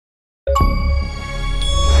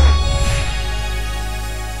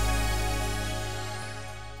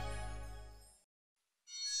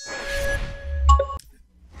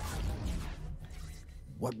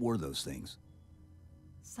were those things?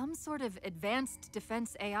 Some sort of advanced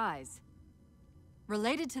defense AIs.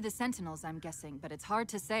 Related to the Sentinels, I'm guessing, but it's hard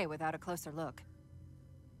to say without a closer look.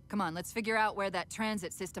 Come on, let's figure out where that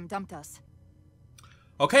transit system dumped us.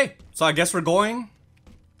 Okay, so I guess we're going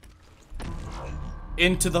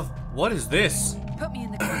into the... What is this? Put me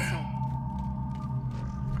in the console.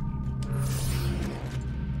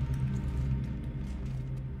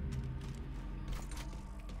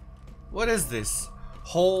 What is this?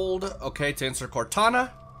 Hold, okay, to insert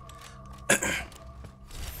Cortana.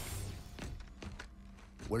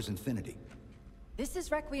 Where's Infinity? This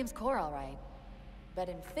is Requiem's core, all right. But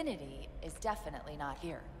Infinity is definitely not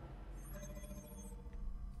here.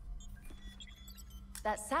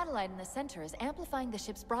 That satellite in the center is amplifying the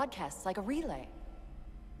ship's broadcasts like a relay.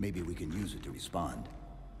 Maybe we can use it to respond.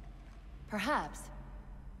 Perhaps.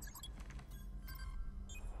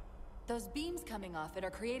 Those beams coming off it are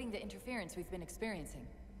creating the interference we've been experiencing.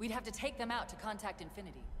 We'd have to take them out to contact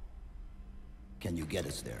Infinity. Can you get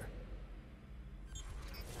us there?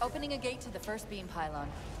 Opening a gate to the first beam pylon.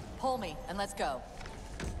 Pull me, and let's go.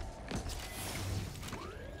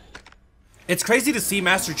 It's crazy to see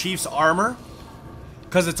Master Chief's armor,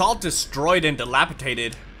 because it's all destroyed and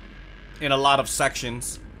dilapidated in a lot of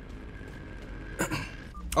sections.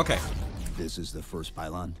 Okay. This is the first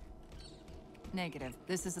pylon? Negative.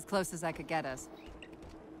 This is as close as I could get us.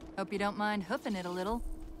 Hope you don't mind hoofing it a little.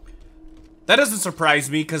 That doesn't surprise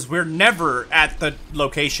me, because we're never at the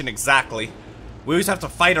location exactly. We always have to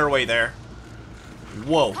fight our way there.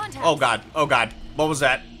 Whoa. Contact. Oh god. Oh god. What was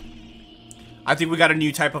that? I think we got a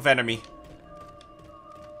new type of enemy.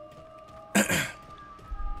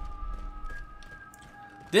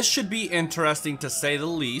 This should be interesting to say the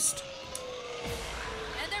least.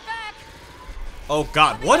 And they're back! Oh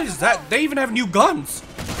god, what is that? They even have new guns.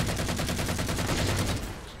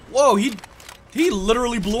 Whoa, he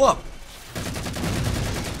literally blew up.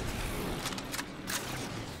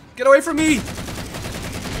 Get away from me!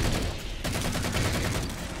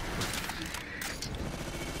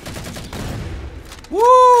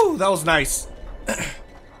 Woo! That was nice.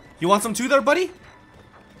 You want some too there, buddy?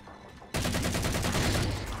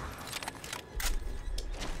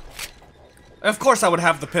 Of course I would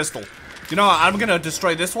have the pistol. You know, I'm gonna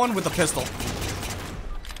destroy this one with the pistol.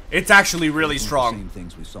 It's actually really strong. Same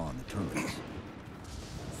things we saw in the terminals.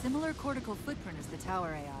 Similar cortical footprint as the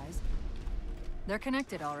tower AIs. They're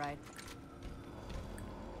connected, all right.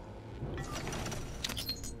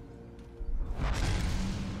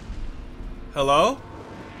 Hello?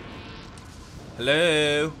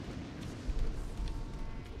 Hello?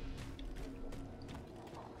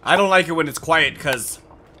 I don't like it when it's quiet, because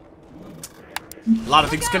a lot of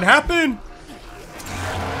things can happen.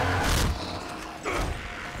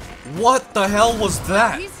 What the hell was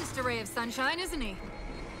that? He's just a ray of sunshine, isn't he?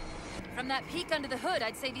 From that peek under the hood,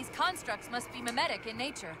 I'd say these constructs must be mimetic in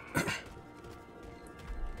nature.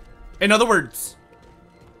 In other words,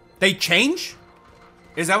 they change?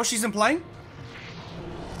 Is that what she's implying?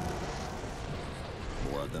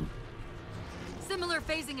 More of them. Similar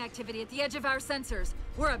phasing activity at the edge of our sensors.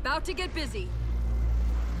 We're about to get busy.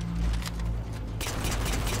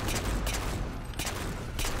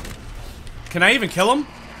 Can I even kill him?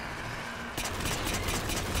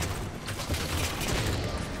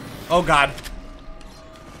 Oh god.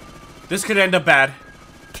 This could end up bad.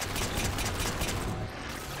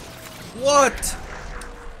 What?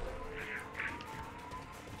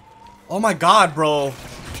 Oh my god, bro.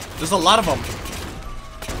 There's a lot of them.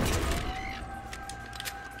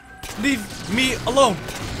 Leave me alone.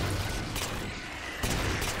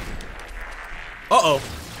 Uh-oh.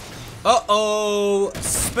 Uh-oh.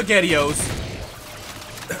 SpaghettiOs.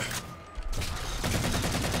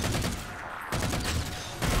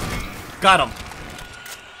 Got him.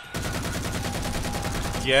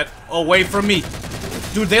 Get away from me.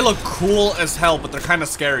 Dude, they look cool as hell, but they're kind of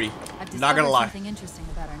scary. Not gonna lie. Something interesting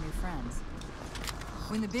about our new friends.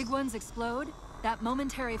 When the big ones explode, that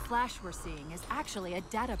momentary flash we're seeing is actually a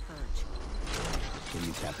data purge. Can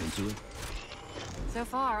you tap into it? So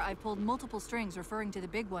far, I've pulled multiple strings referring to the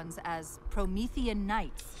big ones as Promethean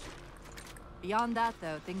Knights. Beyond that,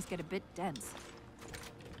 though, things get a bit dense.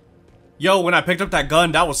 Yo, when I picked up that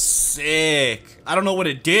gun, that was sick. I don't know what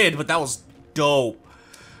it did, but that was dope.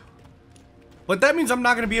 But that means I'm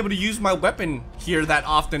not gonna be able to use my weapon here that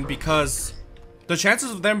often, because the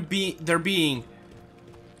chances of them being,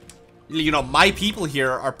 you know, my people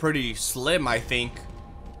here are pretty slim, I think.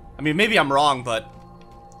 I mean, maybe I'm wrong, but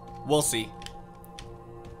we'll see.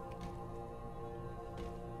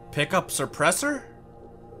 Pick up suppressor?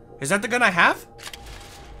 Is that the gun I have?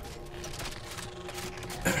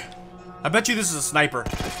 I bet you this is a sniper.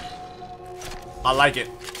 I like it.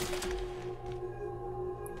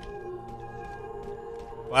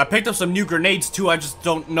 Well, I picked up some new grenades too. I just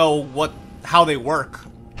don't know how they work.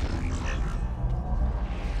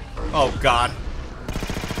 Oh god.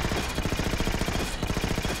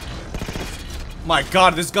 My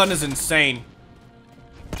god, this gun is insane.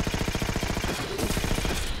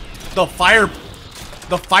 The fire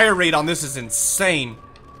rate on this is insane.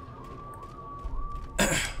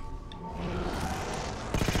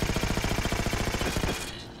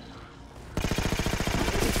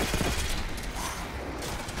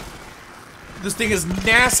 This thing is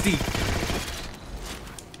nasty.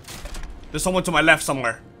 There's someone to my left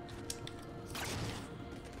somewhere.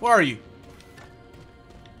 Where are you?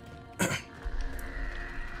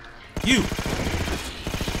 You.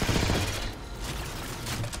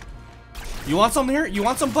 You want some here? You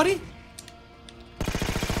want some, buddy?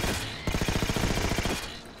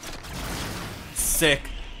 Sick.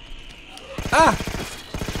 Ah.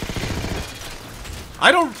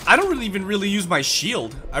 I don't really even use my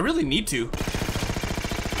shield. I really need to.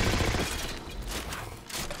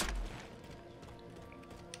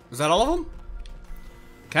 Is that all of them?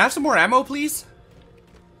 Can I have some more ammo, please?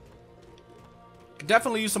 Could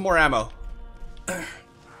definitely use some more ammo.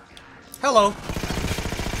 Hello.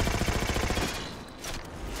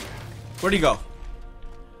 Where'd he go?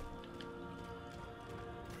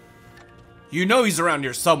 You know he's around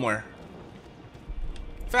here somewhere.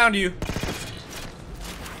 Found you.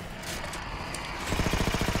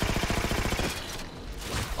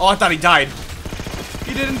 Oh, I thought he died.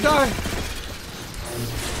 He didn't die.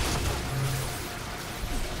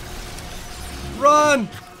 Run!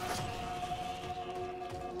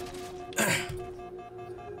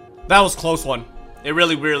 That was a close one. It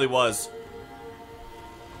really, really was.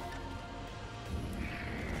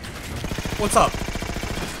 What's up?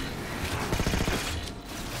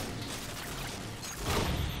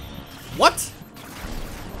 What?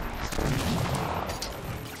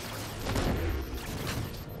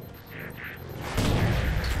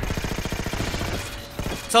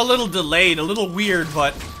 It's a little delayed, a little weird,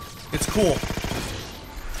 but it's cool.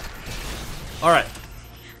 Alright.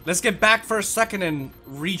 Let's get back for a second and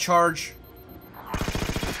recharge.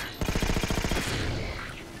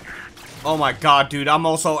 Oh my god, dude. I'm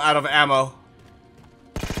also out of ammo.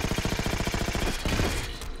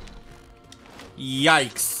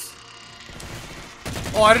 Yikes.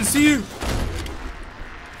 Oh, I didn't see you.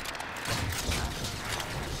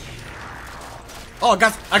 Oh,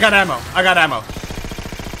 I got ammo. I got ammo.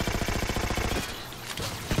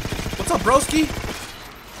 What's up, broski?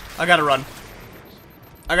 I gotta run.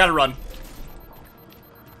 I gotta run.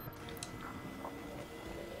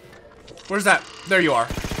 Where's that? There you are.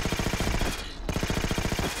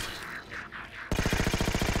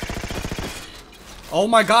 Oh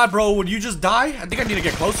my god, bro. Would you just die? I think I need to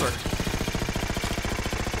get closer.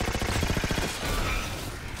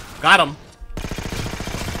 Got him.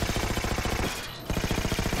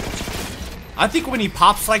 I think when he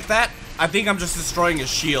pops like that, I think I'm just destroying his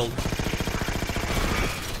shield.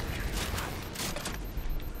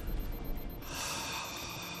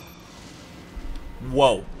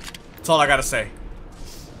 Whoa. That's all I gotta say.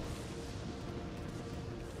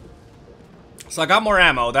 So I got more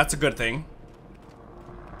ammo. That's a good thing.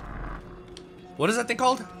 What is that thing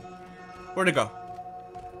called? Where'd it go?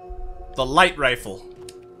 The light rifle.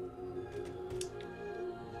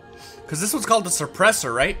 Because this one's called the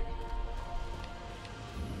suppressor, right?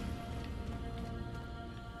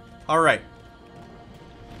 Alright.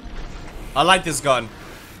 I like this gun.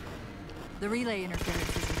 The relay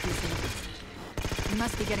interference is increasing. We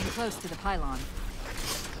must be getting close to the pylon.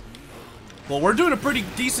 Well, we're doing a pretty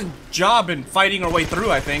decent job in fighting our way through,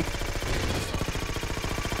 I think.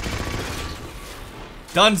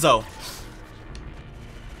 Dunzo.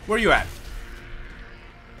 Where are you at?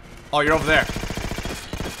 Oh, you're over there.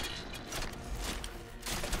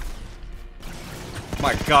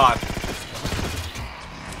 My god.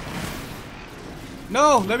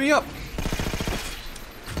 No, let me up.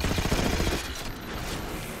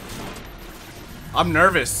 I'm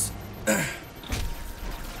nervous.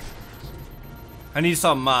 I need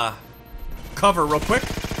some cover real quick.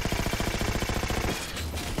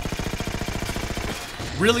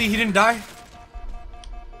 Really? He didn't die?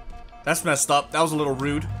 That's messed up. That was a little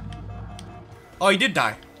rude. Oh, he did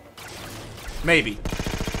die. Maybe.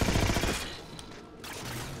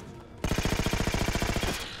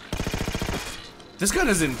 This gun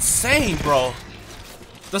is insane, bro.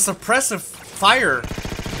 The suppressive fire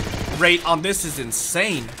rate on this is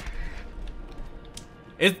insane.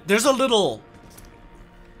 There's a little,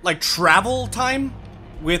 like, travel time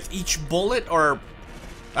with each bullet, or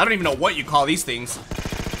I don't even know what you call these things.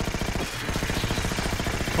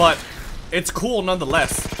 But it's cool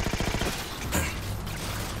nonetheless.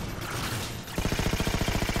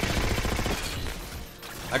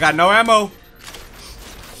 I got no ammo.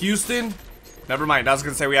 Houston. Never mind, I was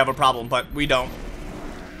gonna say we have a problem, but we don't.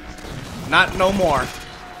 Not no more.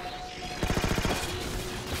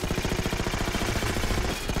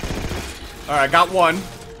 Alright, I got one.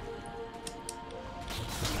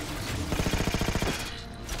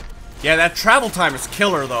 Yeah, that travel time is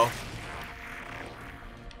killer, though.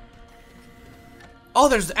 Oh,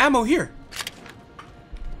 there's ammo here.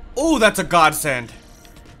 Oh, that's a godsend.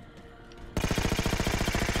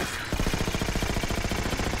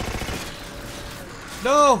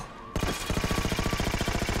 No!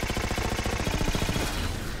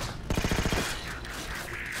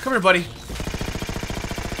 Come here, buddy.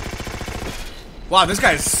 Wow, this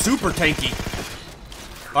guy is super tanky.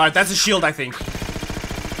 Alright, that's a shield, I think.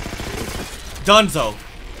 Dunzo.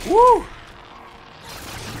 Woo!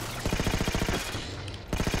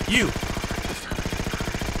 You.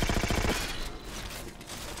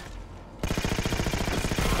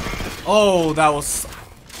 Oh, that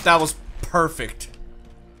was perfect.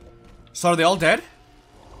 So are they all dead?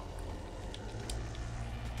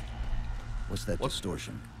 What's that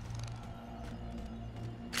distortion?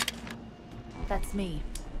 That's me.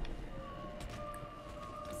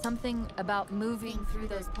 Something about moving through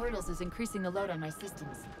those portals is increasing the load on my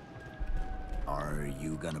systems. Are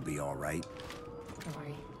you gonna be all right? Don't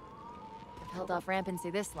worry. I've held off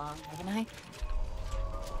rampancy this long, haven't I?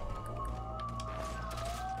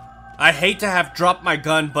 I hate to have dropped my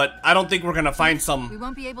gun, but I don't think we're gonna find some. We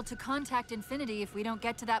won't be able to contact Infinity if we don't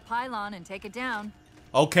get to that pylon and take it down.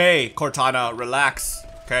 Okay, Cortana, relax.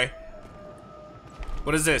 Okay.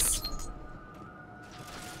 What is this?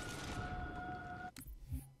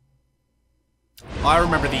 Oh, I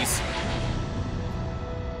remember these.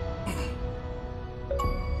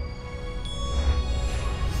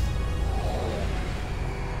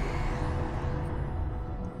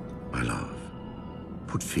 My love,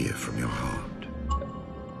 put fear from your heart.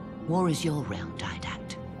 War is your realm,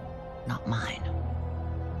 Didact, not mine.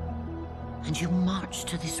 And you marched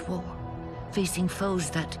to this war, facing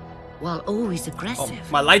foes that, while always aggressive,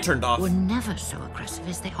 Oh, my light turned off. were never so aggressive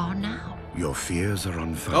as they are now. Your fears are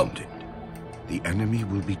unfounded. The enemy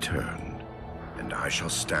will be turned, and I shall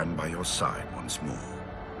stand by your side once more.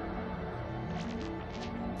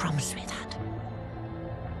 Promise me that.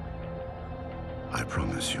 I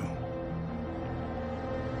promise you.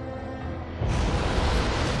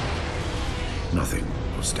 Nothing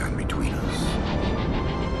will stand between us.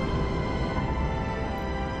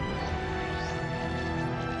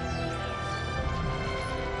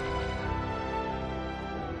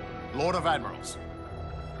 Lord of Admirals,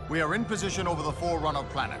 we are in position over the Forerunner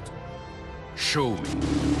planet. Show me.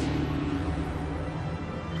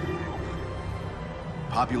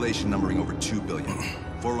 Population numbering over 2 billion.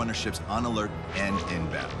 Forerunner ships on alert and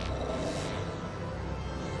inbound.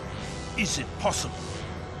 Is it possible?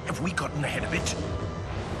 Have we gotten ahead of it?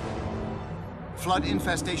 Flood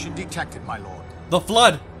infestation detected, my lord. The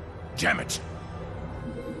flood. Damn it.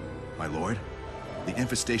 My lord, the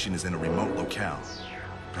infestation is in a remote locale.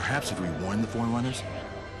 Perhaps if we warn the Forerunners?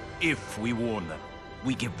 If we warn them,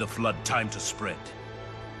 we give the flood time to spread.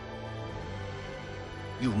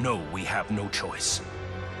 You know we have no choice.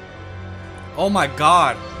 Oh my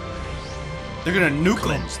god. They're gonna nuke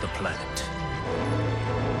them. Cleanse the planet.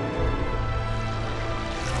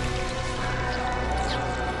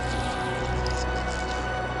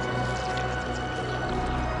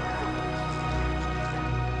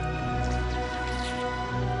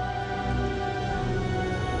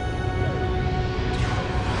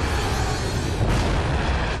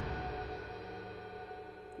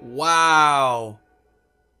 Wow.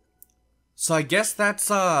 So I guess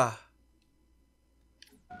that's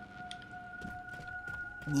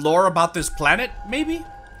lore about this planet, maybe?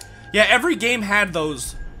 Yeah, every game had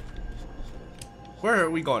those. Where are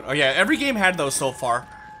we going? Oh yeah, every game had those so far.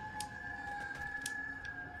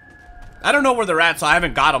 I don't know where they're at, so I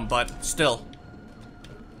haven't got them, but still.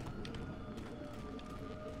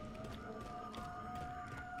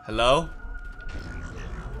 Hello?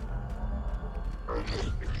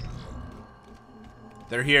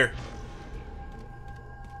 They're here.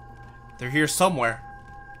 They're here somewhere.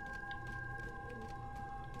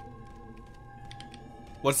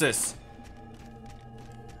 What's this?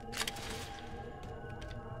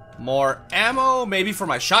 More ammo, maybe for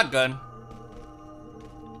my shotgun.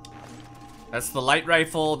 That's the light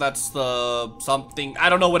rifle, that's the something. I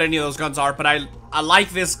don't know what any of those guns are, but I like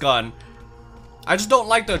this gun. I just don't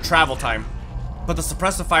like the travel time. But the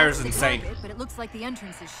suppressive fire is insane. But it looks like the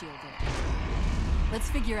entrance is shielded. Let's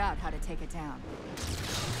figure out how to take it down.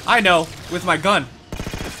 I know, with my gun.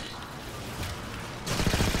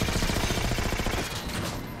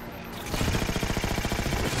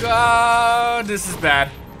 God, this is bad.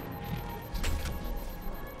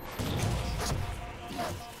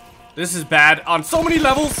 This is bad on so many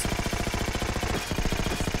levels.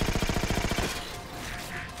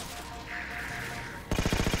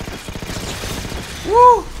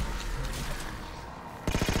 Woo!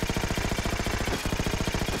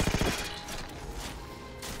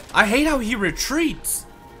 I hate how he retreats.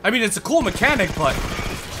 I mean, it's a cool mechanic, but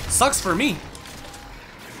sucks for me.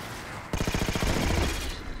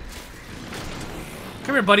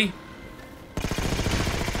 Come here, buddy.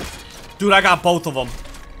 Dude, I got both of them.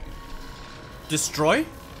 Destroy?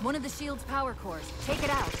 One of the shield's power cores. Take it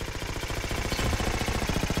out.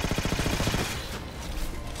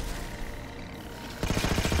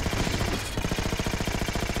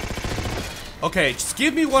 Okay, just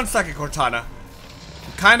give me 1 second, Cortana.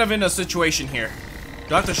 I'm kind of in a situation here.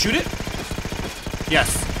 Do I have to shoot it?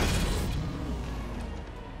 Yes.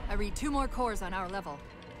 I read 2 more cores on our level.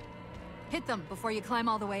 Hit them before you climb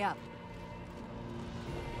all the way up.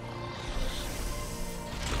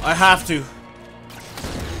 I have to.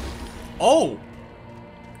 Oh.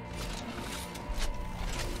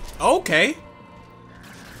 Okay.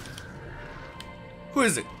 Who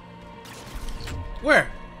is it? Where?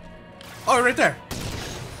 Oh, right there.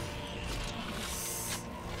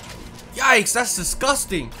 Yikes, that's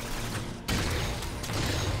disgusting.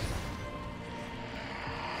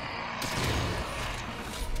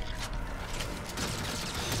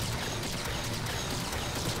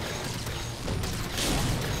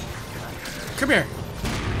 Come here.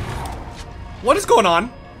 What is going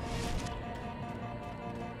on?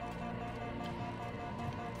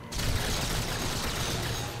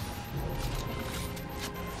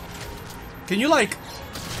 Can you, like,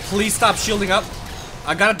 please stop shielding up?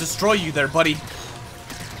 I gotta destroy you there, buddy.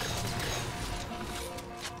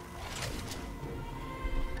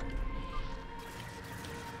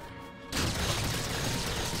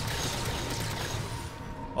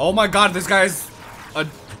 Oh my god, this guy's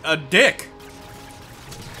a dick.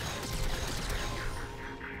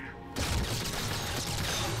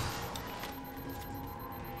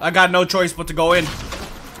 I got no choice but to go in.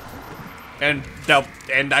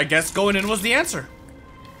 And I guess going in was the answer.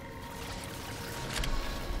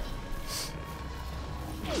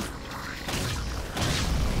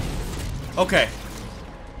 Okay.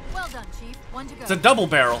 Well done, Chief. 1 to go. It's a double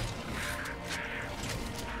barrel.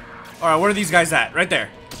 Alright, where are these guys at? Right there.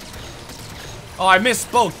 Oh, I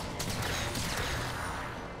missed both.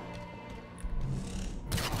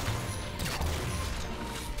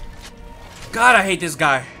 God, I hate this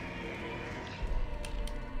guy.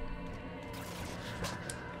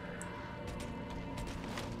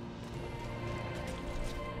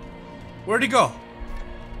 Where'd he go?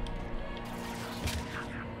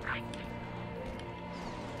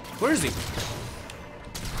 Where is he?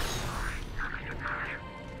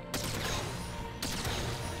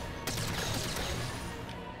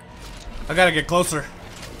 I gotta get closer.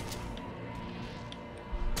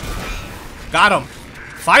 Got him.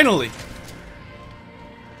 Finally.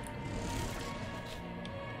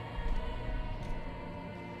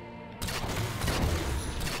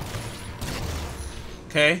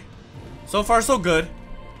 Okay. So far, so good.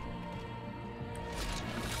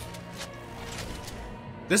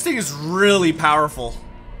 This thing is really powerful.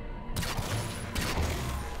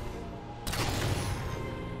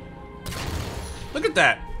 Look at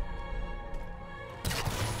that.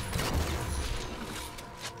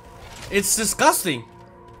 It's disgusting.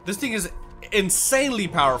 This thing is insanely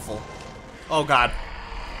powerful. Oh god.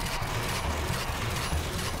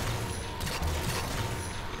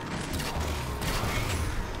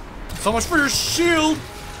 So much for your shield.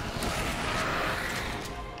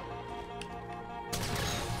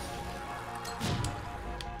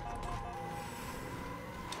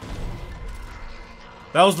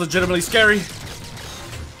 That was legitimately scary.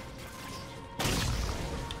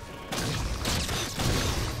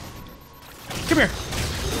 Come here.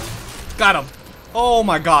 Got him. Oh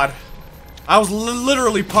my god. I was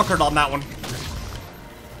literally puckered on that one.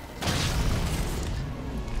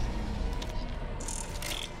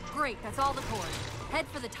 Great, that's all the cores. Head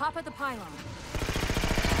for the top of the pylon.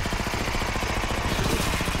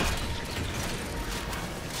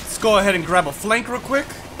 Let's go ahead and grab a flank real quick.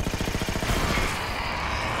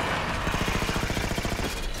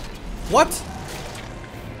 What?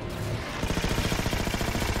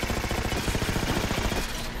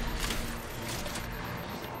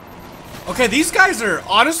 Okay, these guys are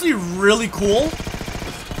honestly really cool.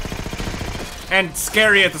 And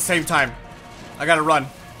scary at the same time. I gotta run.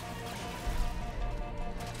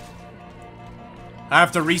 I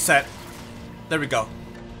have to reset. There we go.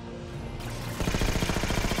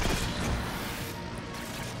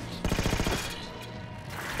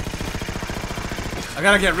 I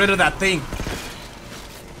gotta get rid of that thing.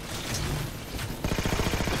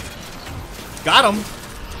 Got him.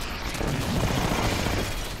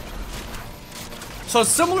 So it's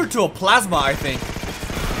similar to a plasma, I think.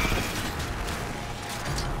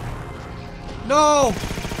 No!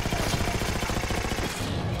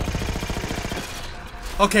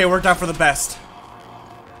 Okay, it worked out for the best.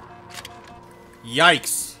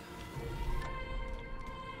 Yikes.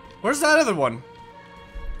 Where's that other one?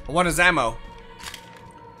 One is ammo.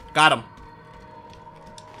 Got him.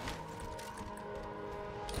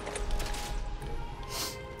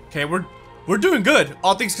 Okay, we're doing good,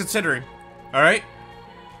 all things considering. Alright?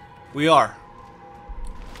 We are.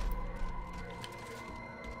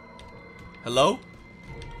 Hello?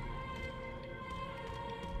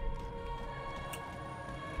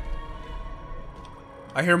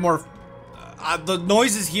 I hear more. The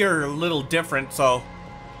noises here are a little different, so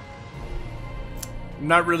I'm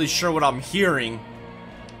not really sure what I'm hearing.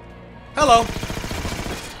 Hello.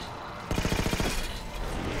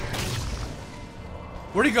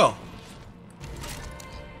 Where'd he go?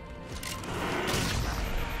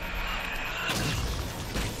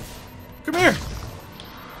 Come here.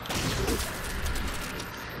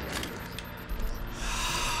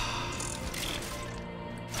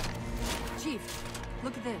 Chief,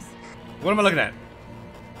 look at this. What am I looking at?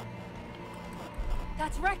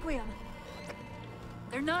 That's Requiem.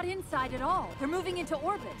 They're not inside at all. They're moving into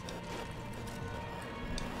orbit.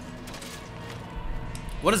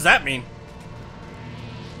 What does that mean?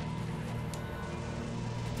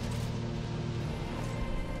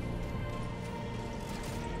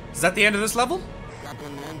 Is that the end of this level?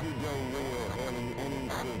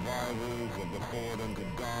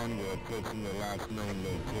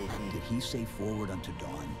 Did he say forward unto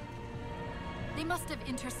dawn? They must have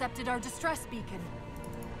intercepted our distress beacon.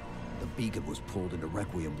 The beacon was pulled into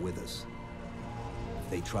Requiem with us.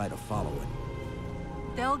 If they try to follow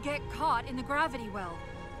it, They'll get caught in the gravity well.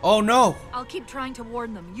 Oh no. I'll keep trying to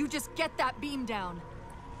warn them. You just get that beam down.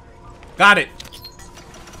 Got it.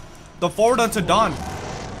 The forward unto dawn.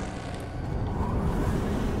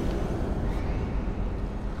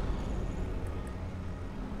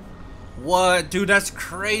 What? Dude, that's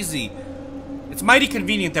crazy. It's mighty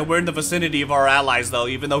convenient that we're in the vicinity of our allies, though,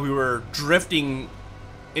 even though we were drifting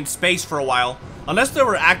in space for a while. Unless they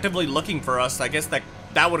were actively looking for us, I guess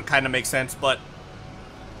that would kind of make sense, but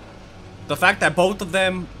the fact that both of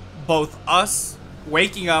them, both us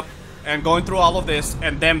waking up and going through all of this,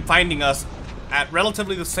 and them finding us at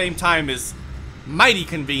relatively the same time is mighty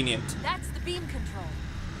convenient. That's the beam control.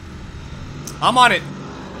 I'm on it.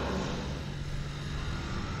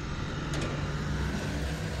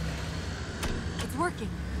 It's working.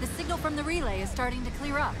 The signal from the relay is starting to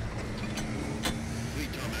clear up. We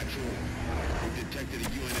detected a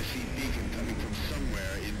UNSC beacon coming from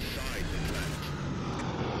somewhere inside the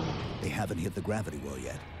planet. they haven't hit the gravity well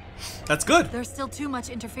yet. That's good. There's still too much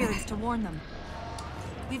interference to warn them.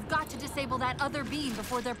 We've got to disable that other beam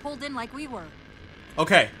before they're pulled in like we were.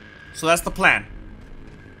 Okay, so that's the plan.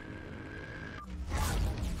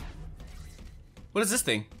 What is this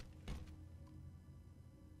thing?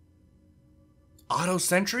 Auto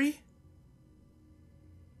sentry?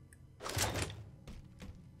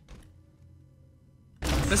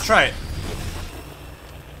 Let's try it.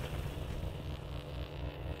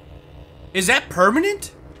 Is that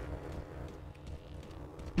permanent?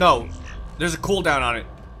 No, there's a cooldown on it.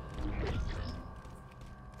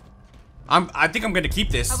 I think I'm gonna keep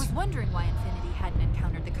this. I was wondering why Infinity hadn't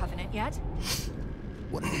encountered the Covenant yet.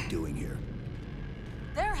 What are they doing here?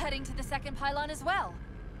 They're heading to the second pylon as well.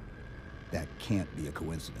 That can't be a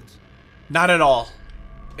coincidence. Not at all.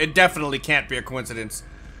 It definitely can't be a coincidence.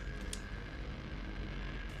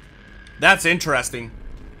 That's interesting.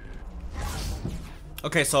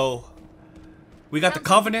 Okay, so we got the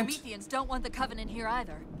Covenant. The Prometheans don't want the Covenant here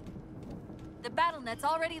either. The battle net's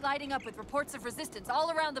already lighting up with reports of resistance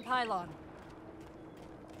all around the pylon.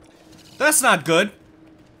 That's not good.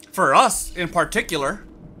 For us, in particular.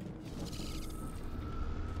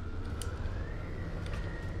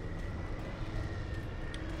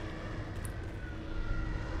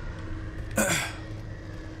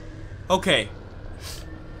 Okay.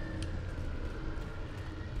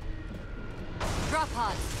 Drop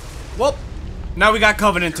pods. Well, now we got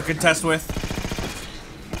Covenant to contest with.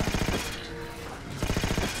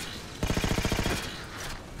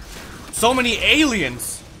 So many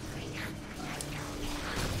aliens.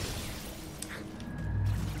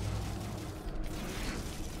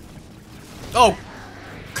 Oh,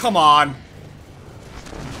 come on.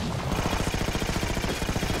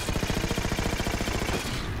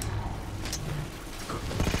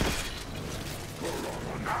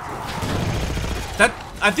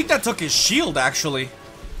 I think that took his shield, actually.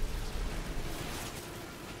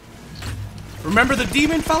 Remember the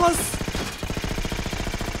demon, fellas?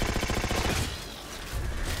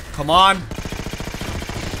 Come on.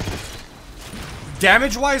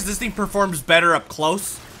 Damage-wise, this thing performs better up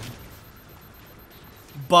close.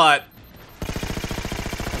 But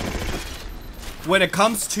when it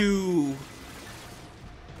comes to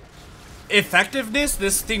effectiveness,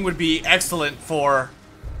 this thing would be excellent for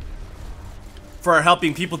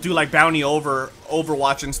helping people do like bounty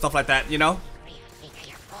Overwatch and stuff like that, you know?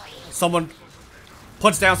 Someone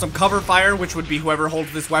puts down some cover fire, which would be whoever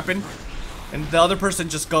holds this weapon, and the other person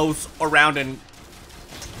just goes around and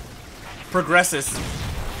progresses.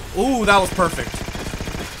 Ooh, that was perfect.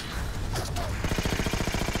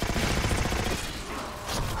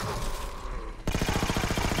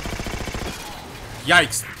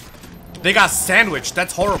 Yikes. They got sandwiched.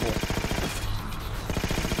 That's horrible.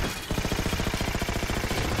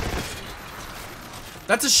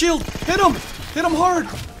 That's a shield. Hit him. Hit him hard.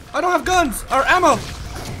 I don't have guns or ammo.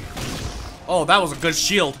 Oh, that was a good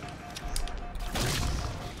shield.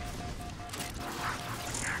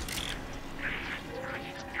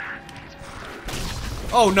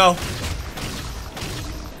 Oh, no.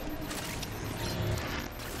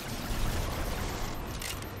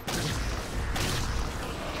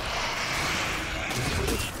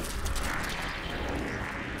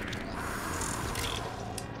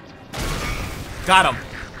 Got him.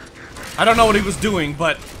 I don't know what he was doing,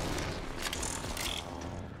 but...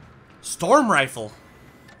 Storm rifle.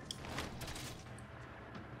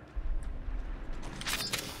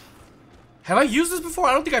 Have I used this before?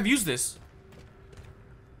 I don't think I've used this.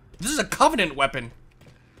 This is a Covenant weapon.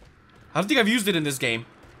 I don't think I've used it in this game.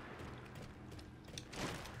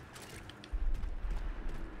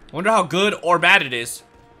 Wonder how good or bad it is.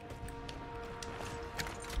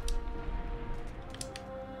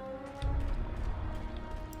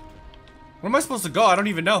 Where am I supposed to go? I don't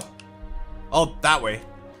even know. Oh, that way.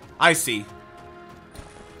 I see.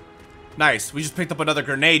 Nice. We just picked up another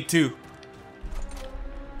grenade, too.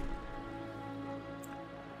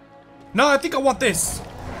 No, I think I want this.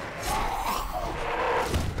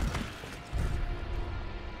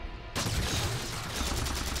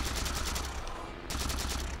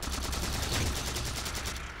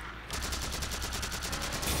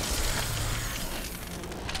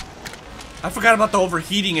 I forgot about the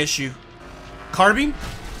overheating issue. Carbine?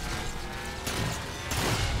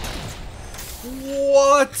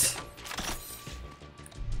 What?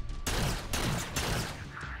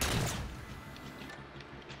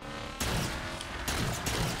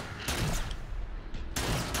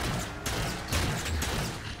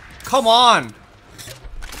 Come on.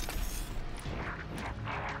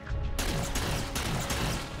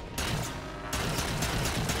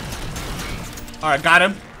 Alright, got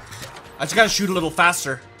him. I just gotta shoot a little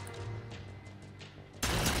faster.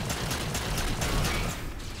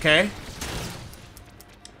 Okay.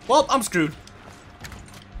 Well, I'm screwed.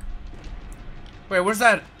 Wait, where's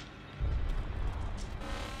that?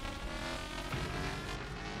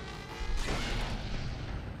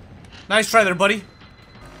 Nice try there, buddy.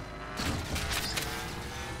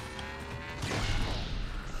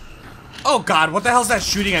 Oh god, what the hell's that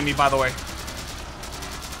shooting at me, by the way?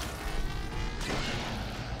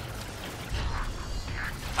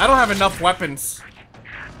 I don't have enough weapons.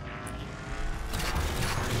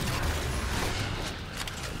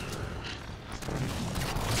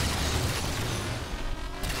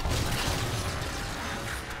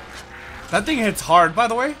 That thing hits hard, by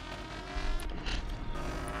the way.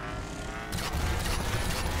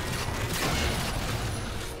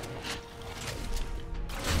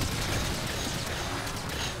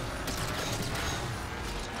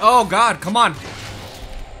 Oh god, come on.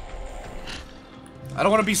 I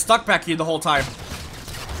don't want to be stuck back here the whole time.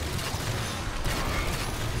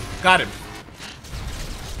 Got him.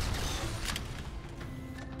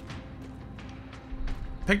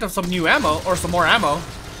 Picked up some new ammo, or some more ammo.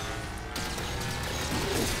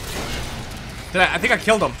 I think I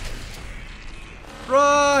killed him.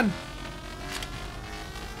 Run!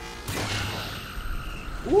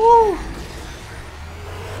 Woo!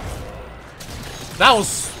 That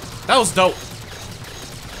was dope.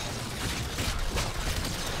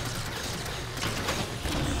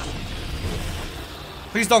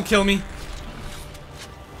 Please don't kill me.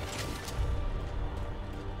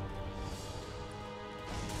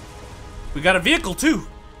 We got a vehicle too.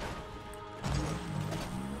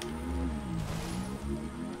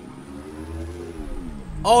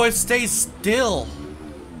 Oh, it stays still.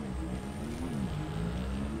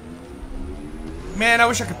 Man, I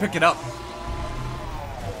wish I could pick it up.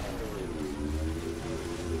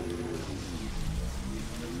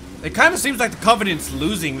 It kind of seems like the Covenant's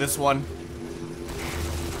losing this one.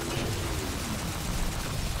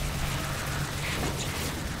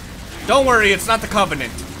 Don't worry, it's not the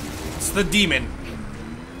Covenant. It's the demon.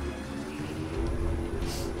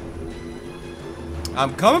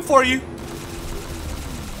 I'm coming for you.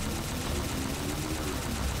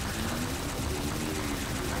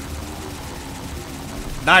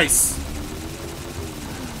 Nice.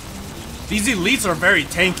 These elites are very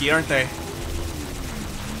tanky, aren't they?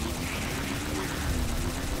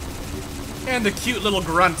 And the cute little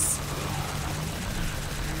grunts.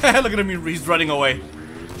 Look at him, he's running away.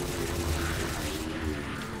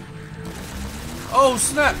 Oh,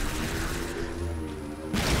 snap.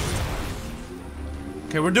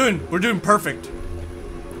 Okay, we're doing perfect.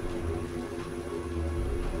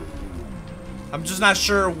 I'm just not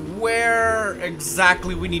sure where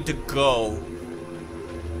exactly we need to go.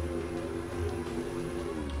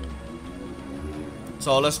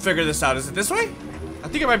 So let's figure this out. Is it this way? I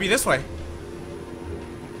think it might be this way.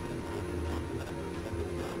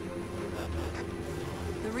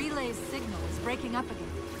 The relay's signal is breaking up again.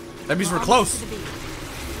 That means we're close.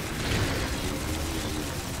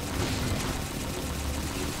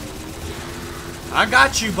 I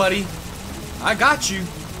got you, buddy. I got you.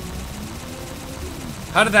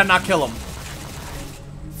 How did that not kill him?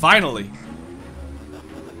 Finally.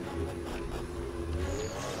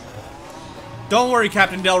 Don't worry,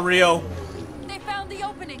 Captain Del Rio. They found the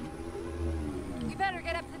opening. We better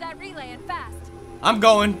get up to that relay and fast. I'm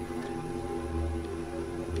going.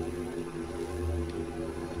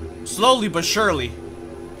 Slowly but surely.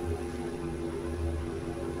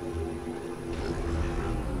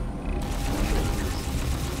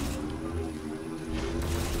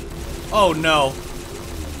 Oh no.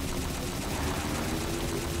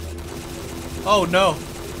 Oh no.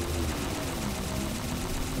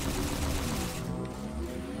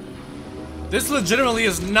 This legitimately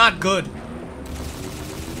is not good.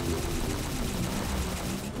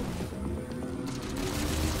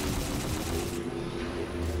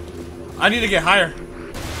 I need to get higher.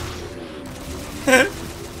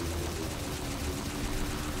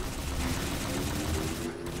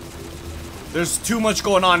 There's too much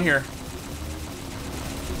going on here.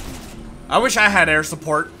 I wish I had air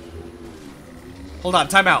support. Hold on,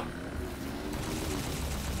 time out.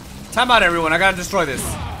 Time out, everyone. I gotta destroy this.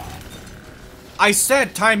 I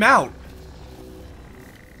said time out.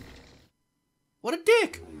 What a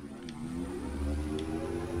dick.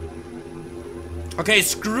 Okay,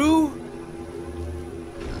 screw.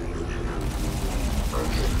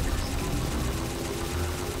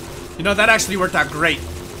 You know, that actually worked out great.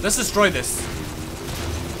 Let's destroy this.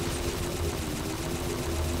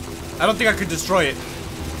 I don't think I could destroy it.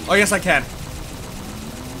 Oh, yes, I can.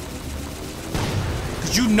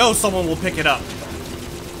 Because you know someone will pick it up.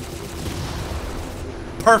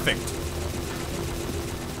 Perfect.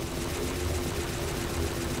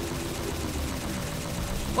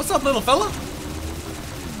 What's up, little fella?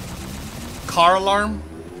 Car alarm?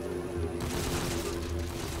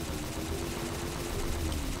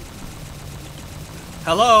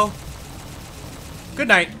 Hello? Good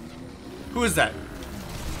night. Who is that?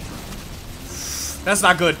 That's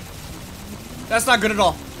not good. That's not good at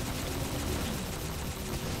all.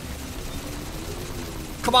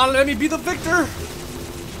 Come on, let me be the victor.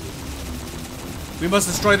 We must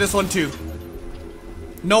destroy this one too.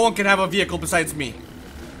 No one can have a vehicle besides me.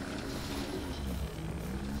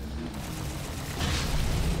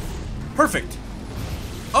 Perfect.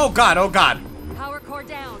 Oh god, oh god. Power core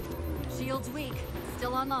down. Shield's weak.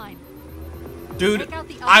 Still online. Dude, Take out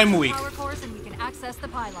the other I'm weak. power cores and we can access the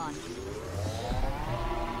pylon.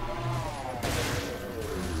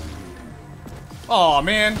 Aw,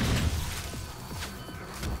 man.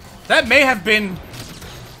 That may have been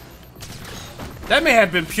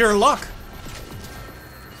pure luck.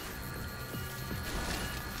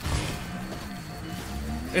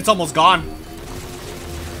 It's almost gone.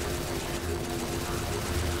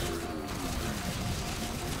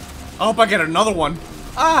 I hope I get another one.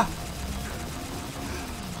 Ah!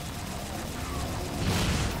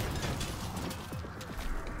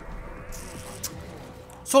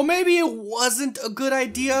 So maybe it wasn't a good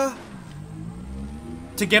idea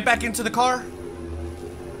to get back into the car?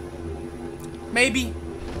 Maybe.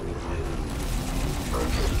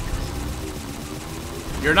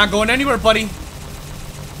 You're not going anywhere, buddy.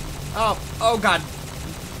 Oh god.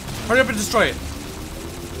 Hurry up and destroy it.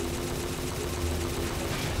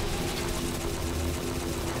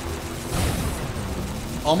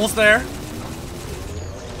 Almost there.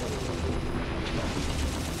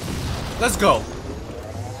 Let's go.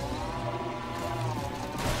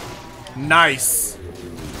 Nice.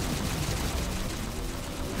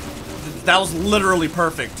 That was literally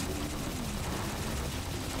perfect.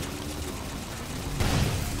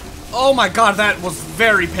 Oh my god, that was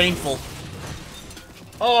very painful.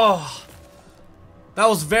 Oh. That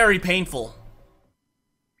was very painful.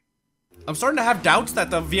 I'm starting to have doubts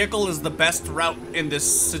that the vehicle is the best route in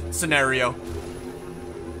this scenario.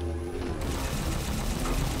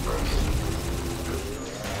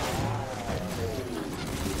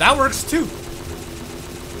 That works too.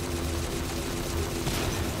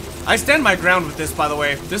 I stand my ground with this, by the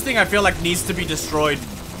way. This thing I feel like needs to be destroyed.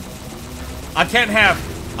 I can't have...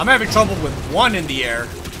 I'm having trouble with 1 in the air.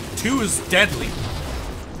 2 is deadly.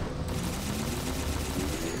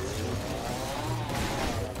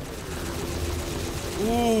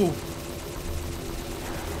 Ooh.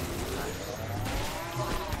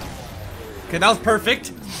 Okay, that was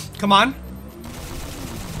perfect. Come on.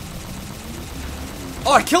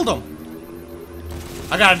 Oh, I killed him.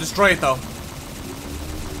 I gotta destroy it, though.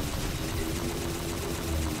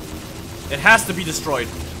 It has to be destroyed.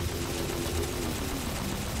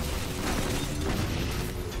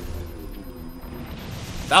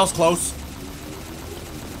 That was close.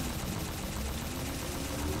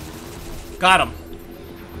 Got him.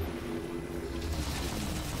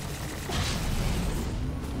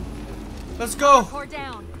 Let's go. Core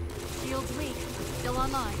down. Shields weak. Still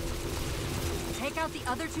online. Take out the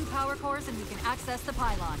other 2 power cores and we can access the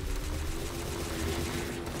pylon.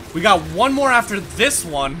 We got 1 more after this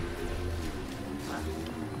one.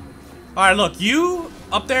 Alright, look, you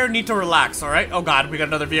up there need to relax, alright? Oh god, we got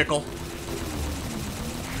another vehicle.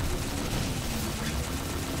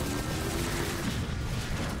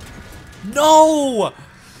 No!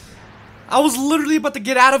 I was literally about to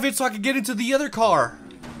get out of it so I could get into the other car.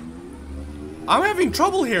 I'm having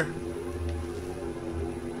trouble here.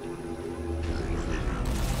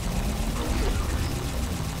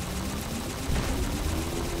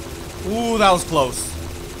 Ooh, that was close.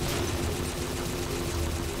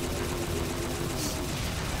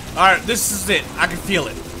 Alright, this is it. I can feel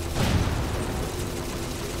it.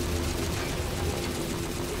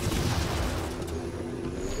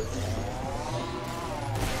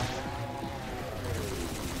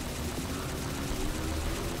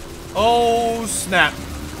 Oh, snap.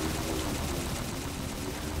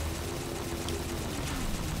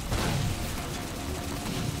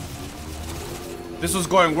 This was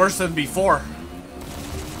going worse than before.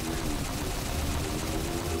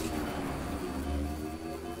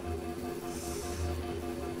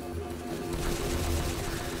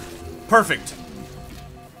 Perfect.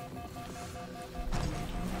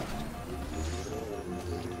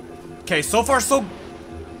 Okay, so far so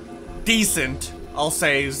decent, I'll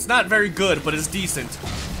say. It's not very good, but it's decent.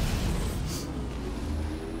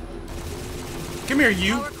 Come here,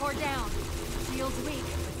 you. Power core down. Shields weak,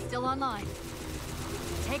 but still online.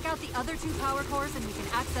 Take out the other 2 power cores and we can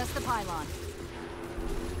access the pylon.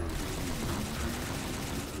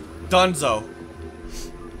 Dunzo.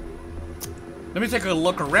 Let me take a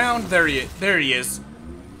look around. There he is.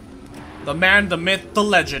 The man, the myth, the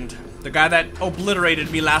legend. The guy that obliterated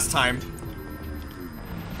me last time.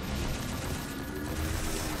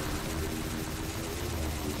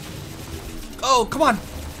 Oh, come on.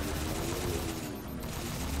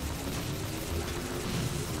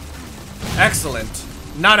 Excellent.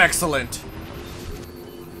 Not excellent.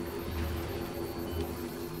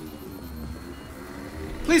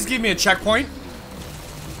 Please give me a checkpoint.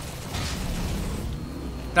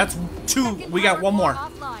 That's 2. We got 1 more.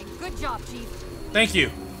 Offline. Good job, Chief. Thank you.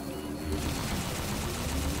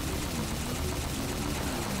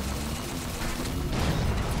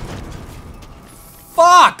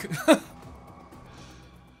 Fuck!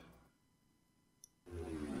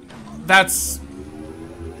 That's...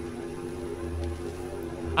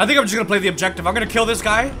 I think I'm just gonna play the objective. I'm gonna kill this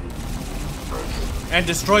guy and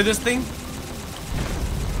destroy this thing.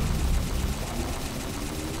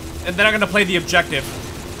 And then I'm gonna play the objective.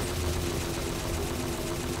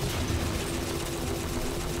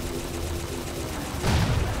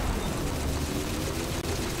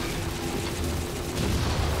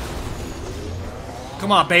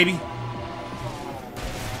 Come on, baby.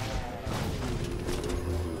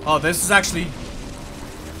 Oh, this is actually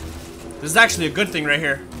a good thing right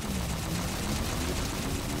here.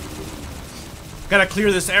 Gotta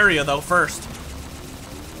clear this area though first.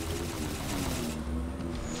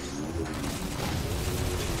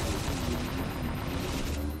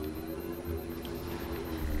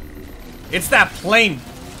 It's that plane.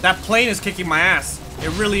 That plane is kicking my ass. It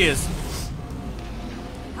really is.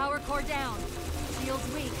 Power core down.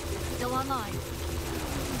 Shield's weak. Still online.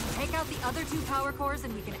 Take out the other 2 power cores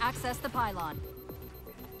and we can access the pylon.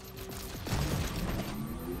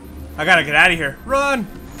 I gotta get out of here. Run!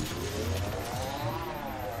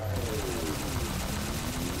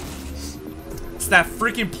 It's that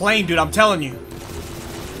freaking plane, dude. I'm telling you.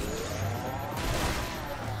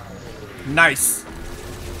 Nice.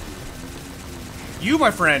 You,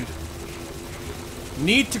 my friend,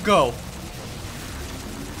 need to go.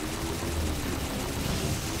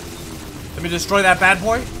 Let me destroy that bad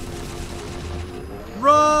boy.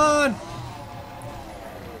 Run!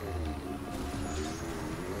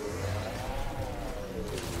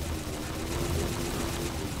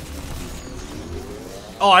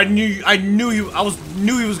 Oh, I knew he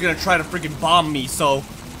was gonna try to freaking bomb me, so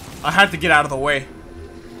I had to get out of the way.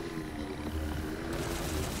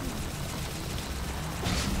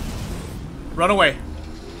 Run away.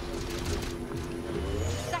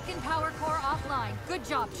 Second power core offline. Good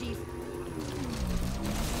job, Chief.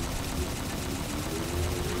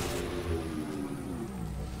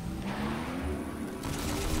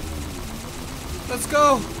 Let's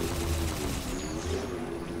go.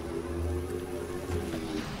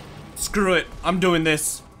 Screw it. I'm doing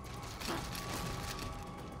this.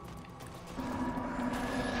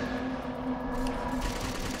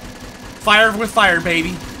 Fire with fire,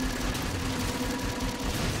 baby.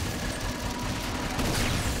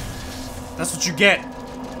 That's what you get,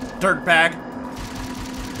 dirtbag.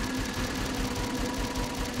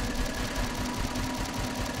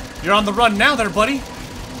 You're on the run now there, buddy.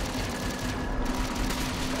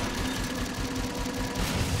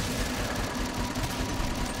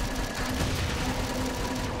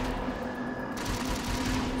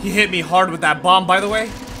 He hit me hard with that bomb, by the way.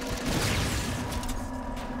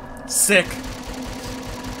 Sick.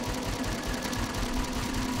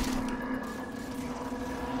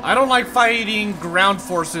 I don't like fighting ground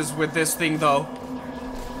forces with this thing, though.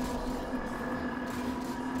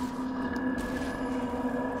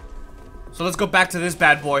 So let's go back to this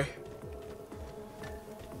bad boy.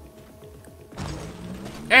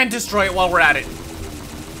 And destroy it while we're at it.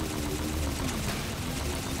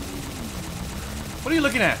 What are you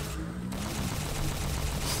looking at?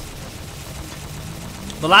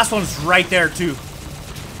 The last one's right there, too.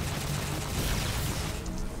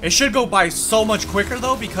 It should go by so much quicker,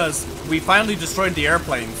 though, because we finally destroyed the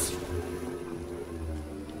airplanes.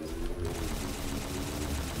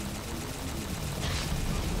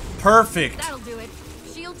 Perfect. That'll do it.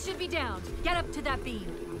 Shield should be down. Get up to that beam.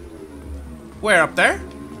 Where, up there?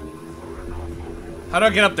 How do I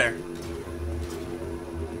get up there?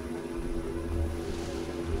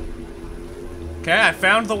 Okay, I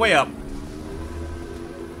found the way up.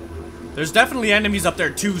 There's definitely enemies up there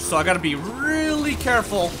too, so I gotta be really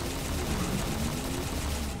careful.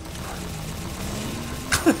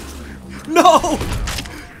 No!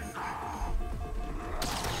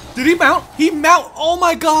 Did he mount? He mount! Oh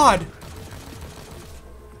my god!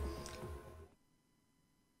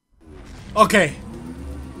 Okay.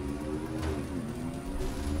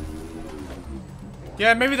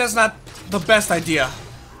 Yeah, maybe that's not the best idea.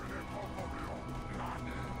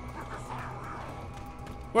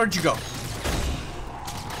 Where'd you go?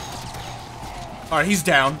 Alright, he's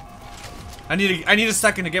down. I need a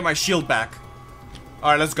second to get my shield back.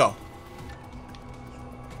 Alright, let's go.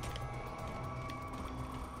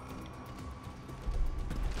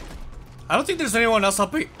 I don't think there's anyone else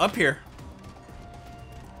up here.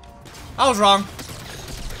 I was wrong.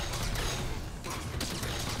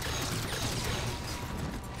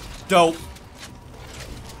 Dope.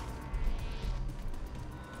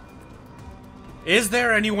 Is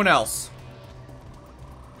there anyone else?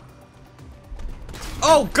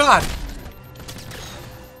 Oh, God!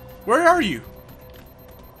 Where are you?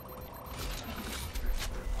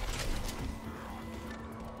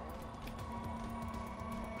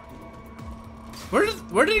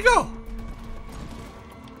 Where did he go?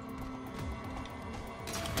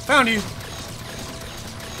 Found you.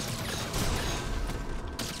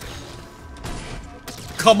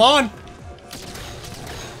 Come on.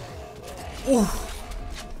 Ooh.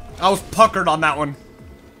 I was puckered on that one.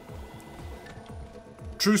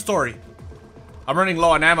 True story. I'm running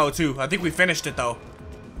low on ammo too. I think we finished it though.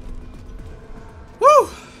 Woo!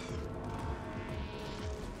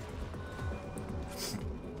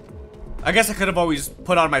 I guess I could have always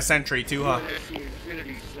put on my sentry too, huh?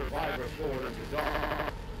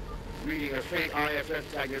 Reading a faint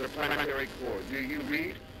IFS tag near the planetary core. Do you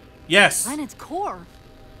read? Yes. Planet's core?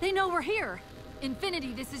 They know we're here.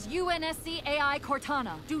 Infinity, this is UNSC AI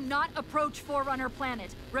Cortana. Do not approach Forerunner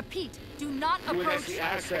planet. Repeat, do not approach... UNSC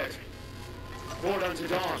asset. Board unto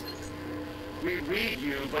dawn. We read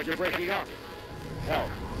you, but you're breaking up. Hell,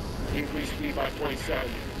 increase speed by 0.7.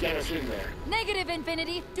 Get us in there. Negative,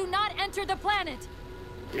 Infinity. Do not enter the planet.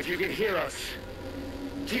 If you can hear us,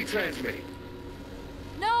 keep transmitting.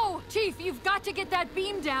 No! Chief, you've got to get that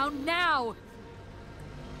beam down now!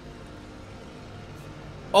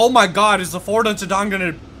 Oh my god, is the Ford unto Dawn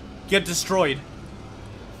gonna get destroyed?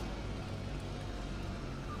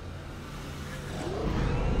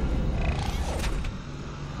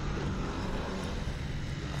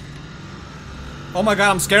 Oh my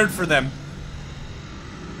god, I'm scared for them.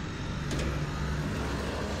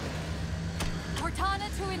 Cortana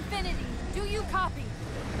to Infinity. Do you copy?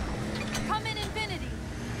 Come in, Infinity.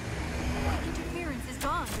 Interference is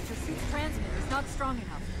gone, but your suit's transmitter is not strong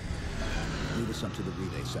enough. Lead us up to the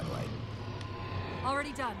relay satellite.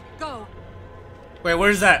 Already done. Go. Wait,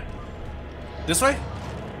 where's that? This way?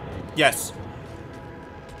 Yes.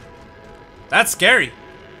 That's scary.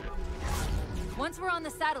 Once we're on the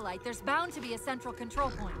satellite, there's bound to be a central control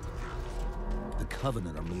point. The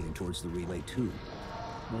Covenant are moving towards the relay too.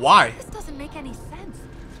 Why? This doesn't make any sense.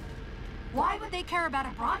 Why would they care about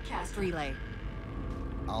a broadcast relay?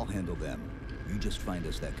 I'll handle them. You just find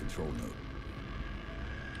us that control node.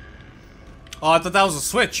 Oh, I thought that was a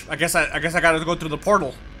switch. I guess I gotta go through the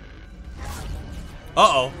portal.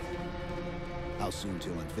 Uh-oh. How soon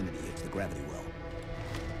till Infinity hits the gravity well?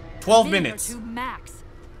 12 Minute minutes. or two max.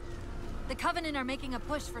 The Covenant are making a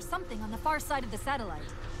push for something on the far side of the satellite.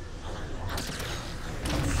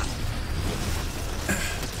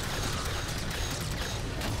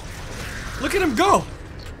 Look at him go!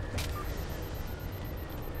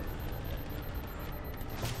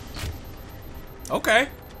 Okay.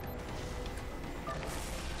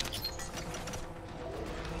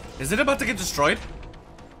 Is it about to get destroyed?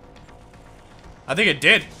 I think it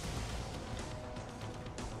did.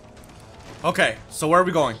 Okay, so where are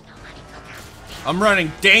we going? I'm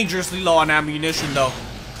running dangerously low on ammunition though.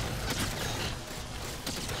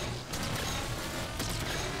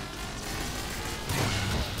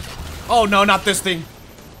 Oh no, not this thing.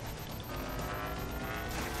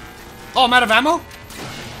 Oh, I'm out of ammo?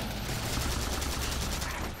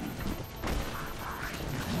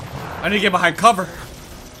 I need to get behind cover.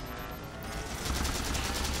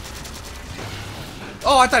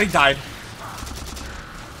 Oh, I thought he died.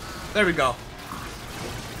 There we go.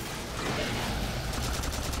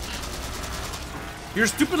 Your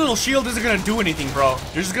stupid little shield isn't gonna do anything, bro.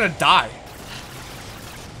 You're just gonna die.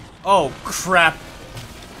 Oh, crap.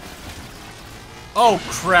 Oh,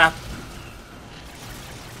 crap.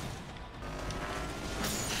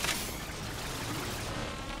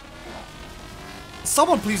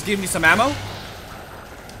 Someone please give me some ammo.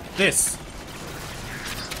 This.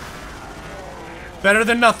 Better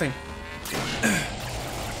than nothing.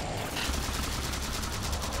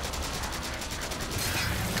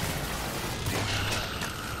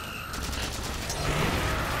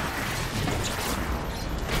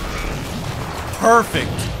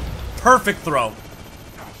 Perfect. Perfect throw.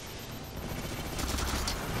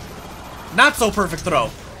 Not so perfect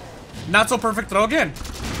throw. Not so perfect throw again.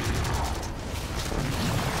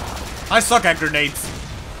 I suck at grenades.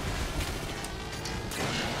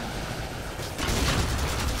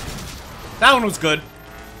 That one was good.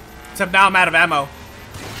 Except now I'm out of ammo.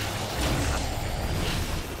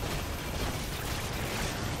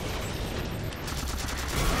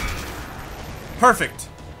 Perfect.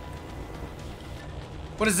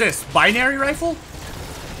 What is this? Binary rifle?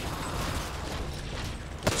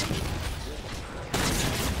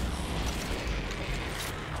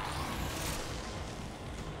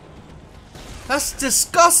 That's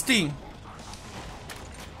disgusting.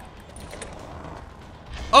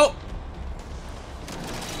 Oh.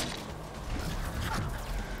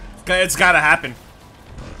 It's gotta happen.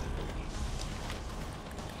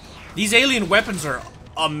 These alien weapons are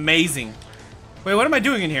amazing. Wait, what am I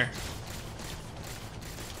doing in here?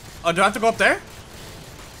 Oh, do I have to go up there?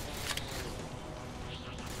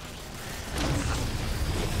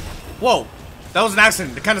 Whoa, that was an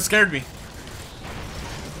accident. It kind of scared me.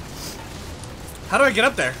 How do I get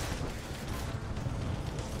up there?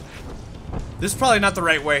 This is probably not the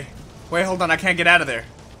right way. Wait, hold on, I can't get out of there.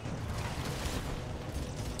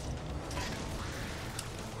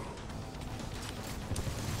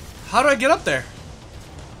 How do I get up there?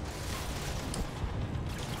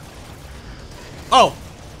 Oh,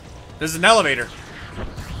 there's an elevator.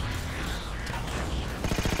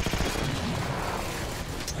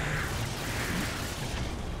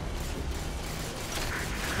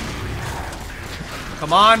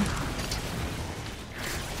 Come on.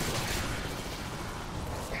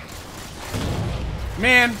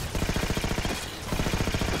 Man.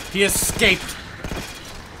 He escaped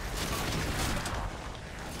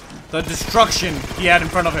the destruction he had in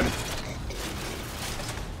front of him.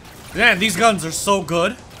 Man, these guns are so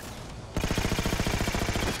good.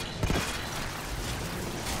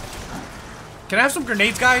 Can I have some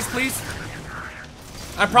grenades, guys, please?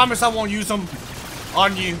 I promise I won't use them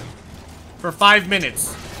on you for 5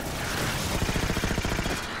 minutes.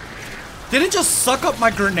 Did it just suck up my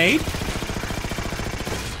grenade?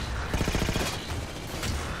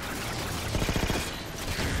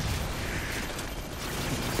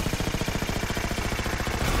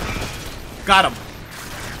 Got him.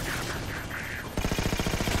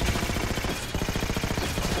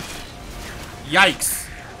 Yikes.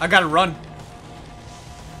 I gotta run.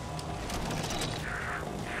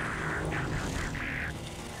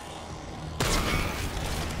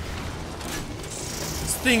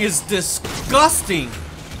 This thing is disgusting.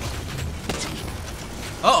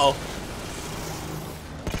 Uh-oh.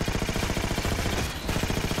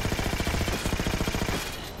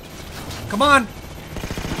 Come on.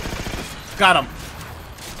 Got him.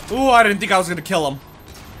 Ooh, I didn't think I was gonna kill him.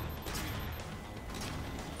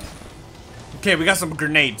 Okay, we got some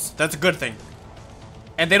grenades. That's a good thing.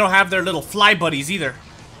 And they don't have their little fly buddies either.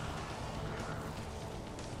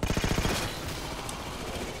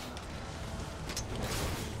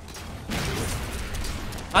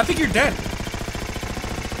 I think you're dead.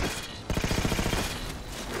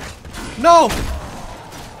 No!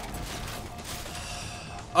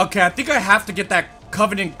 Okay, I think I have to get that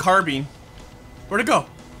Covenant carbine. Where'd it go?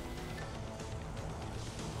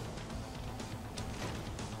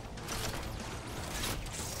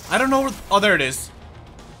 I don't know where... Oh, there it is.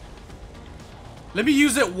 Let me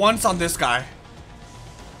use it once on this guy.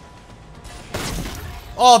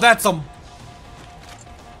 Oh, that's some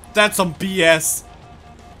BS.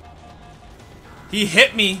 He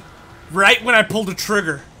hit me right when I pulled the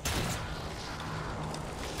trigger.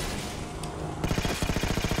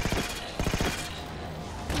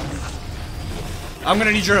 I'm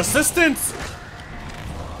gonna need your assistance.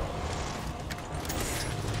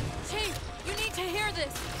 Chief, you need to hear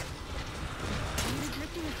this. I'm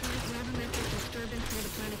detecting a slight gravimetric disturbance near the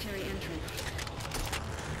planetary entrance.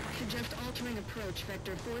 Suggest altering approach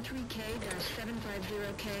vector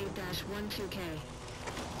 43K-750K-12K.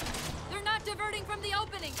 They're not diverting from the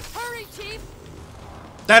opening. Hurry, Chief.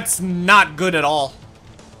 That's not good at all.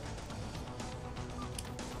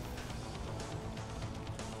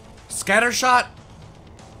 Scatter shot?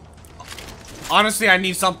 Honestly, I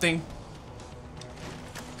need something.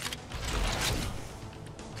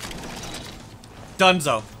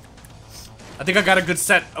 Dunzo. I think I got a good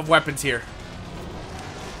set of weapons here.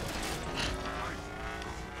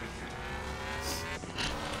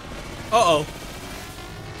 Uh-oh.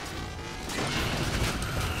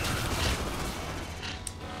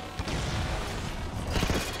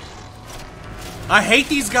 I hate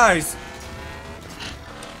these guys.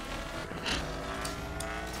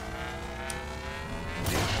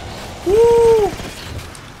 Woo!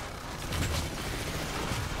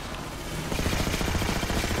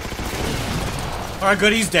 Alright,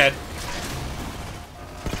 good, he's dead.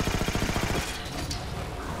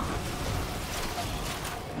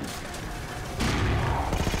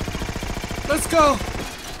 Let's go!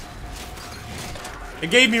 It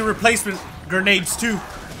gave me replacement grenades too.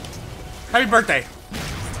 Happy birthday.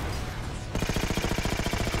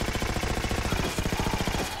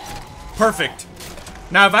 Perfect.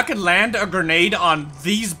 Now, if I could land a grenade on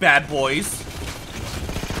these bad boys...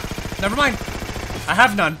 Never mind. I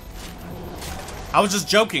have none. I was just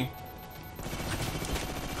joking.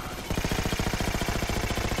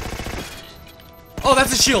 Oh,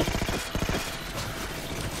 that's a shield.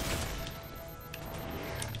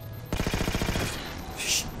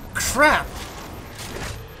 Crap.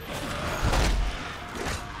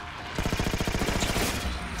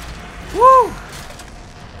 Woo!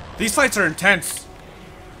 These fights are intense.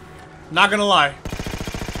 Not gonna lie.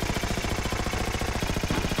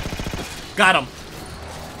 Got him.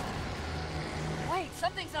 Wait,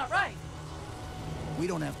 something's not right. We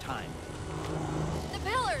don't have time. The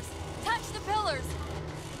pillars! Touch the pillars!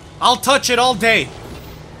 I'll touch it all day.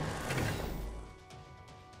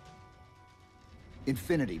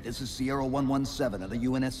 Infinity, this is Sierra 117 of the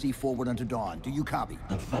UNSC forward unto dawn. Do you copy?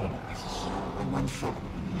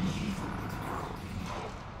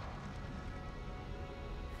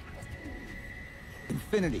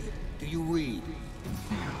 Infinity, do you read?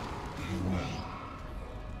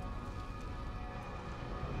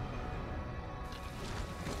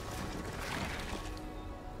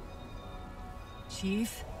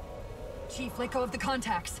 Chief? Chief, let go of the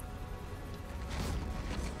contacts.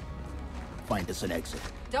 Find us an exit.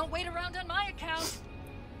 Don't wait around on my account.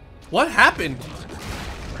 What happened?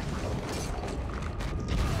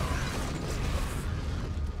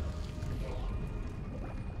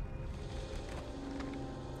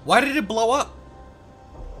 Why did it blow up?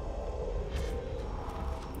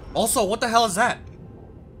 Also, what the hell is that?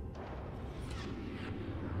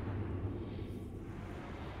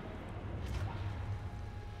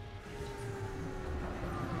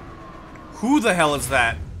 Who the hell is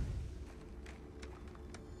that?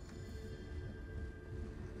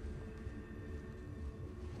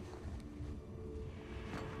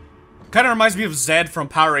 Kind of reminds me of Zed from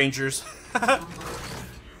Power Rangers.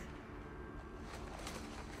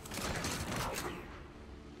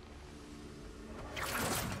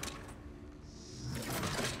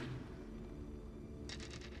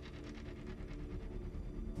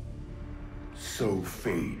 So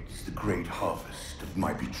fades the great harvest of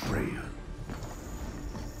my betrayal.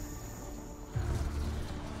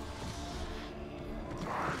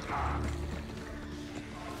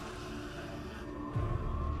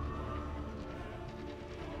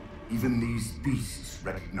 Even these beasts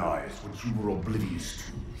recognize what you were oblivious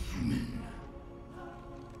to, human.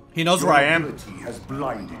 He knows where I am. Your ability has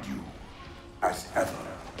blinded you, as ever.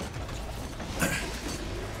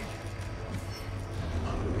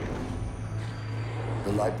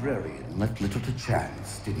 The librarian left little to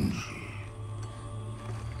chance, didn't she?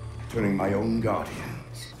 Turning my own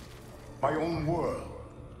guardians, my own world,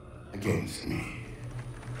 against me.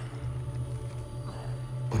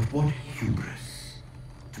 But what hubris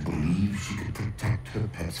to believe she could protect her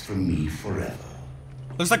pets from me forever.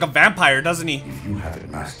 Looks like a vampire, doesn't he? If you haven't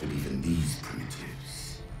mastered even these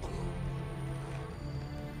primitives,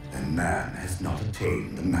 then man has not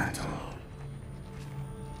attained the mantle.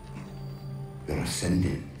 Your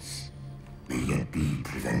ascendance may yet be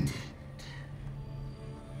prevented.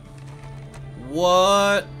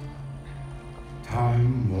 What?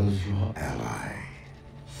 Time was your ally,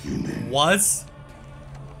 human. Was?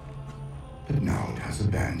 But now it has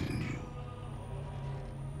abandoned you.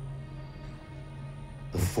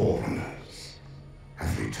 The Forerunners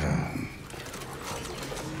have returned.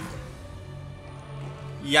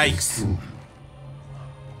 Yikes. This tomb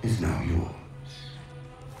is now yours.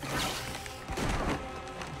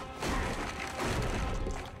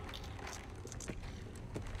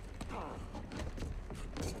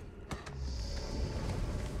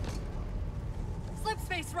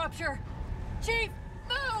 Slipspace rupture! Chief,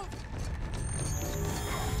 move!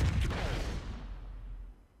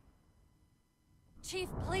 Chief,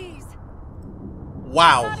 please.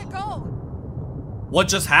 Wow. Gotta go. What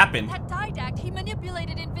just happened? That Didact, he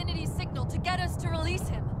manipulated Infinity's signal to get us to release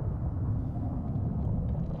him.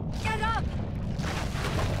 Get up!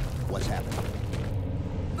 What's happening?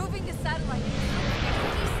 Moving the satellite.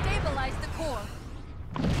 Destabilize the core.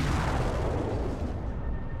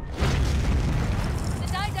 The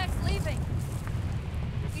Didact's leaving.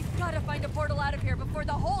 We've got to find a portal out of here before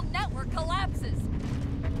the whole network collapses.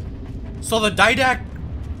 So the Didact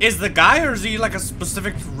is the guy, or is he like a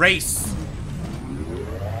specific race?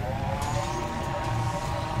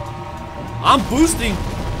 I'm boosting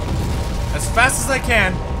as fast as I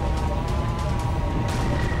can.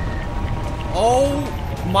 Oh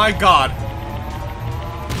my god.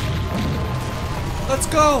 Let's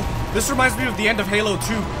go. This reminds me of the end of Halo 2.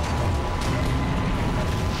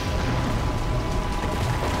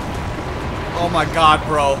 Oh my god,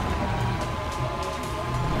 bro.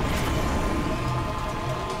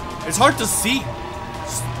 It's hard to see.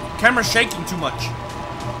 Camera's shaking too much.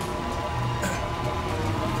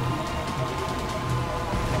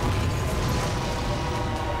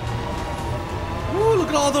 Ooh, look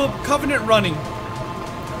at all the Covenant running.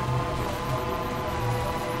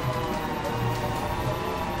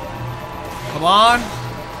 Come on.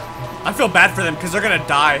 I feel bad for them because they're gonna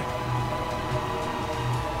die.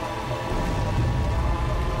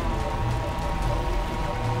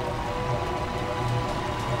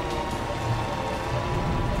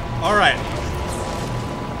 All right.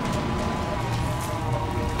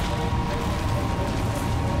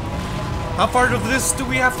 How far of this do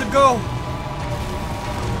we have to go?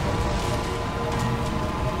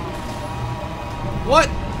 What?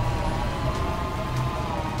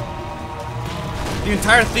 The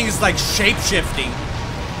entire thing is like shape-shifting.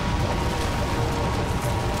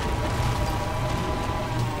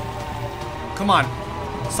 Come on.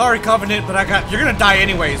 Sorry, Covenant, but you're gonna die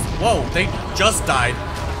anyways. Whoa, they just died.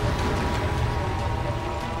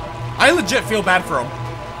 I legit feel bad for him.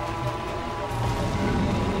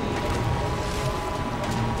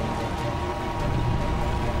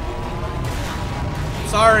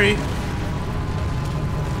 Sorry.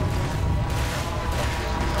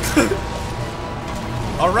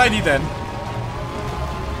 Alrighty then.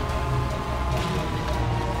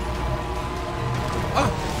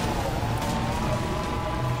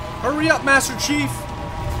 Hurry up, Master Chief.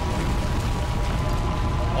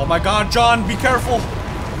 Oh my god, John, be careful.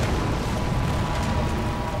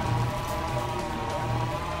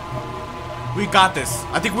 We got this.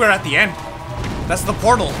 I think we're at the end. That's the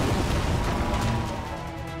portal.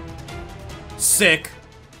 Sick.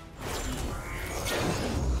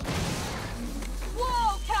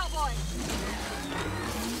 Whoa, cowboy!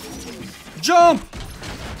 Jump!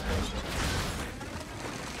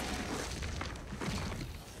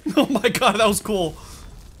 Oh my god, that was cool.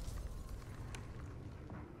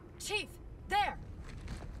 Chief, there!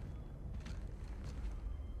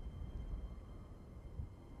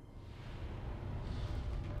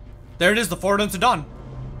 There it is, the Forerunner to Dawn.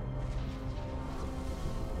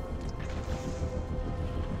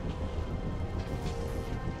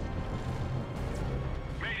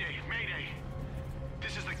 Mayday, Mayday!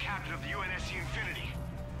 This is the captain of the UNSC Infinity.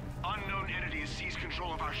 Unknown entity has seized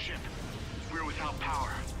control of our ship. We're without power.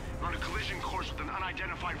 We're on a collision course with an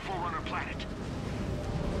unidentified Forerunner planet.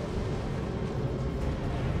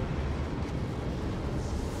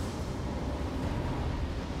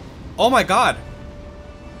 Oh my god.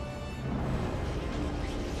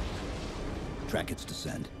 Track its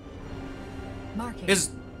descent. Marking.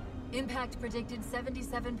 Is Impact predicted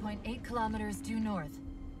 77.8 kilometers due north.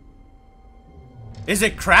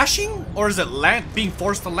 it crashing or is it being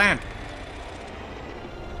forced to land?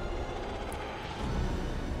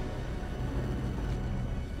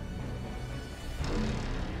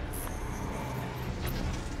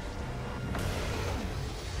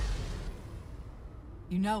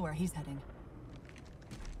 You know where he's heading.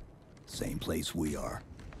 Same place we are.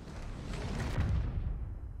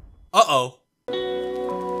 Uh-oh.